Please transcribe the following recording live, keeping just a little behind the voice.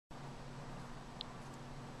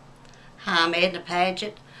Hi, I'm Edna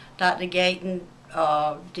Paget. Dr. Gayton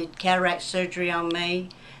did cataract surgery on me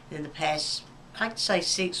in the past, I'd say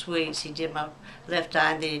 6 weeks. He did my left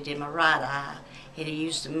eye and then he did my right eye. And he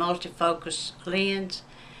used the multifocal lens.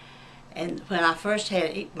 And when I first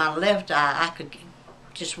had my left eye, I could,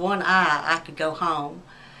 just one eye, I could go home.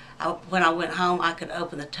 When I went home, I could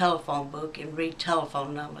open the telephone book and read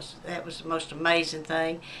telephone numbers. That was the most amazing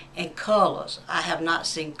thing. And colors. I have not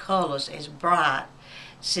seen colors as bright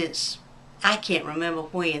since I can't remember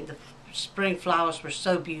when. The spring flowers were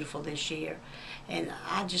so beautiful this year. And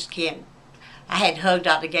I just can't. I had to hug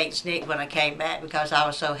Dr. Gayton's neck when I came back because I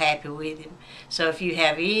was so happy with him. So if you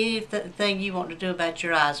have anything you want to do about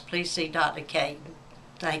your eyes, please see Dr. Gayton.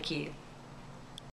 Thank you.